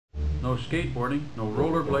no skateboarding, no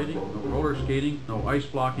rollerblading, no roller skating, no ice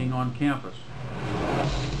blocking on campus.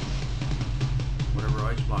 Whatever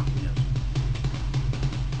ice blocking is.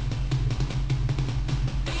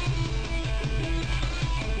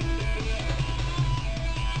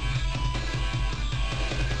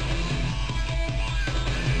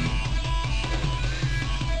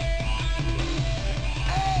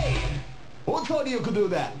 Who told you could do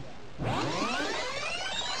that?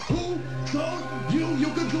 Who told you you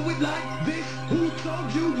could do it like this? Who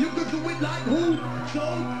told you you could do it like? Who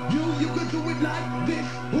told you you could do it like this?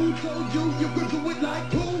 Who told you you could do it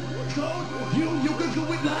like? Who told you you could do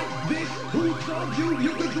it like this? Who told you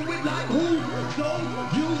you could do it like? Who told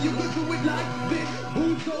you you could do it like this?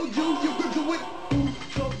 Who told you you could do it? Who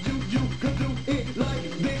told you you could do it like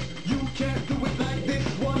this? You can't do it like this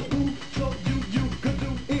one. Who told you you could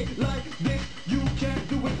do it like this? You can't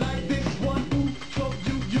do it like this one. Who told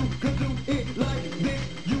you you could do it like this?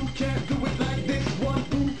 You can't do it like this one.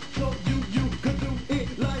 Who told you you could do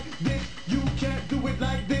it like this? You can't do it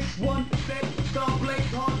like this one. Set star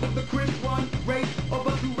blaze hard with the Chris one. Race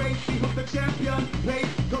over to race, she was the champion. Pace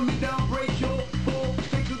coming down, break your fall,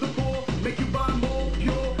 stick to the core, make you buy more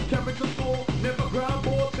pure. Character score, never grab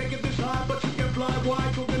more. Take it this high, but you can fly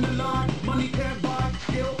wide. Open the line, money can't buy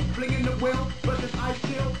skill. Flinging the wheel, versus ice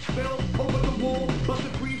chill, spill over the wall, bust a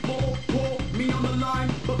free fall, pull me on the line,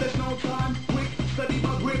 but there's no time. Quick, study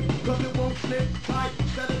my grip, cause it won't slip tight.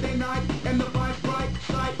 Saturday night, and the vibe's bright,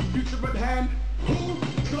 sight, future at hand. Who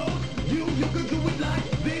told you you could do it like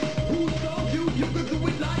this? Who told you you could do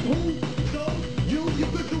it like? Who told you you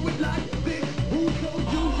could do it like this? Who told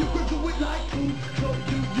you you could do it like? Who told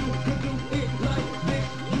you you could do it like this?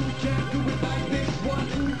 You can't do it like this one.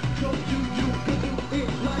 Who told you you could do it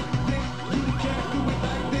like this? You can't do it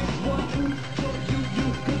like this one. Who told you you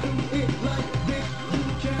could do it like this? You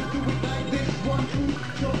can't do it like this one. Who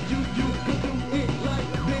told you you could do it like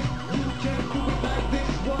this? You can't do it like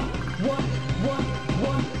this one. One, one,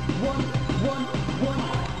 one, one, one, one,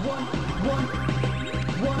 one, one,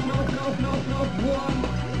 one, no, no, no, no, one.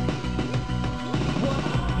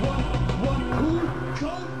 One. Who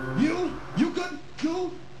told you you could do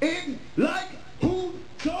it like? Who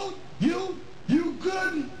told you you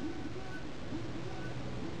could?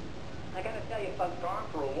 I gotta tell you, folks, time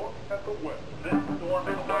for a look at the weather. This storm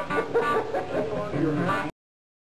is